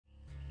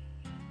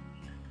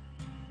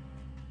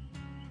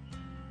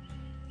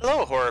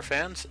Hello horror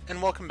fans,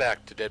 and welcome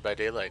back to Dead by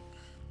Daylight.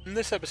 In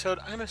this episode,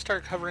 I'm going to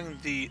start covering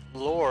the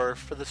lore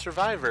for the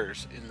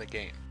survivors in the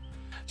game.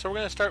 So we're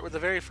going to start with the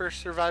very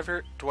first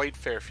survivor, Dwight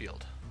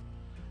Fairfield.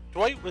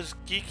 Dwight was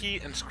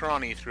geeky and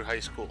scrawny through high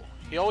school.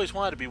 He always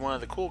wanted to be one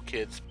of the cool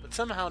kids, but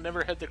somehow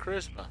never had the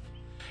charisma.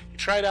 He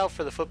tried out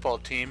for the football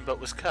team, but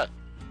was cut.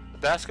 The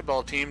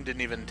basketball team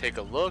didn't even take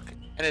a look,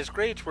 and his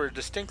grades were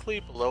distinctly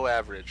below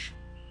average.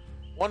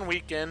 One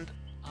weekend,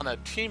 on a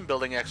team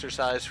building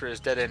exercise for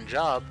his dead-end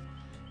job,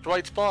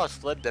 Dwight's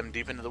boss led them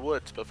deep into the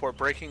woods before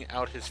breaking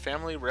out his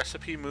family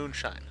recipe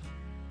moonshine.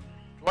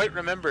 Dwight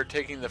remembered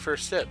taking the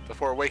first sip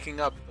before waking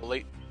up the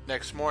late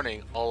next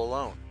morning all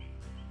alone.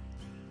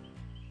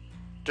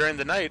 During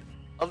the night,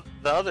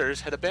 the others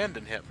had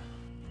abandoned him.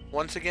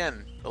 Once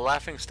again, the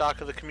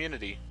laughingstock of the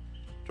community,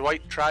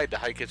 Dwight tried to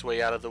hike his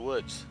way out of the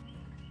woods.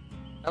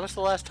 That was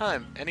the last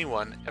time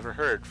anyone ever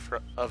heard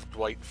of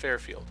Dwight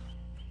Fairfield.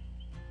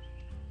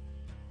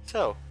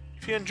 So,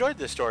 if you enjoyed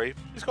this story,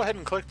 please go ahead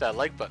and click that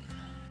like button.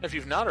 If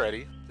you've not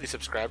already, please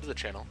subscribe to the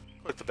channel,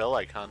 click the bell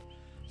icon,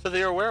 so that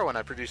you're aware when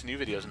I produce new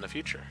videos in the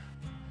future.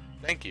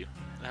 Thank you,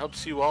 and I hope to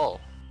see you all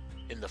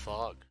in the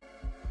fog.